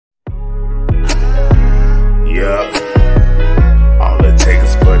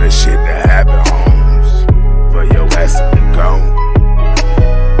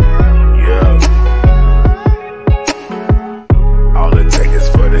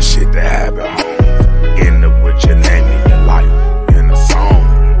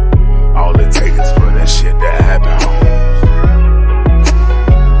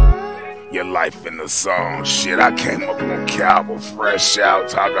shit. I came up on Cowboy, fresh out,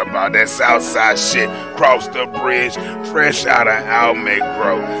 talking about that Southside shit. Cross the bridge, fresh out of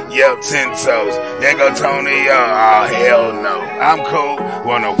Almagro. Yep, 10 toes. There go Tony, oh hell no. I'm cool,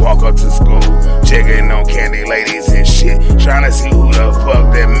 wanna walk up to school, checking on candy ladies and shit, trying to see who the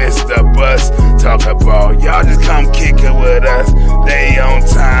fuck that missed the bus. Talk about y'all just come kick it with us. They on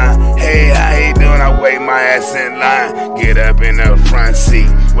time. Hey, how you doing? I wait my ass in line. Get up in the front seat,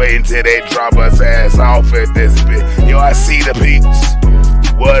 wait until they drop us ass off at this bit. Yo, I see the peeps.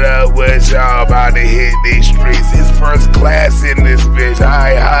 What up with y'all? About to hit these streets. It's first class in this bitch.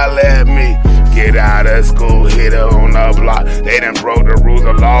 Alright, holla at me. Get out of school, hit her on the block. They done broke the rules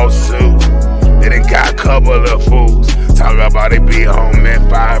of lawsuit. They done got a couple of fools. Talk about it be home at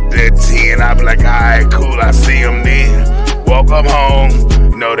 5 to 10. I be like, alright, cool, I see them then. Welcome home.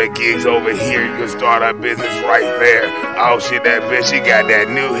 You know the gigs over here. You can start a business right there. Oh shit, that bitch, she got that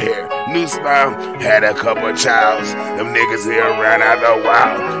new hair. New smile, had a couple of childs. Them niggas here ran out the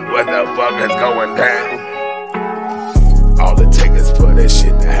wild. What the fuck is going down? All it takes is for that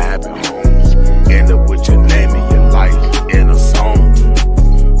shit to happen, homes. End up with your name and your life in a song.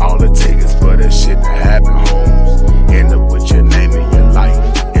 All it takes is for that shit to happen, homes. End up with your name and your life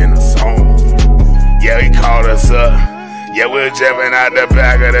in a song. Yeah, he called us up. Yeah, we were jumping out the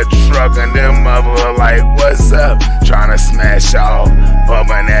back of the truck and them mother were like, what's up? Trying to smash y'all,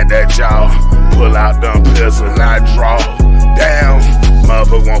 bumping at that jaw. Pull out them pistols and I draw. Damn,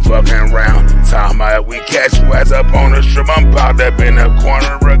 mother won't fucking round. Talking about we catch you ass up on the strip. I'm popped up in the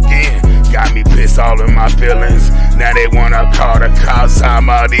corner again. Got me pissed all in my feelings. Now they wanna call the cops. Talking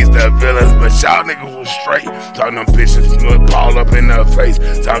about these the villains, but y'all niggas was straight. Talking them bitches would ball up in the face.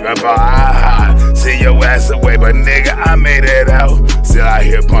 Talking about send your ass away, but nigga I made it out. Still out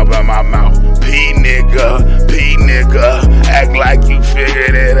here pumping my mouth. P nigga, act like you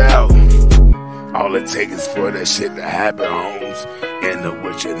figured it out. All it takes is for that shit to happen, homes. End up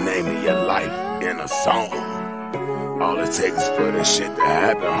with your name and your life in a song. All it takes is for that shit to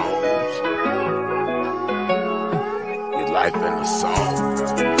happen, homes. Your life in a song.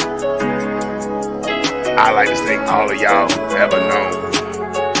 I like to thank all of y'all ever known.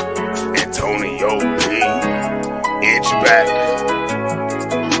 Antonio P. Inch back.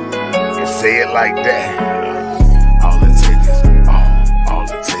 And say it like that.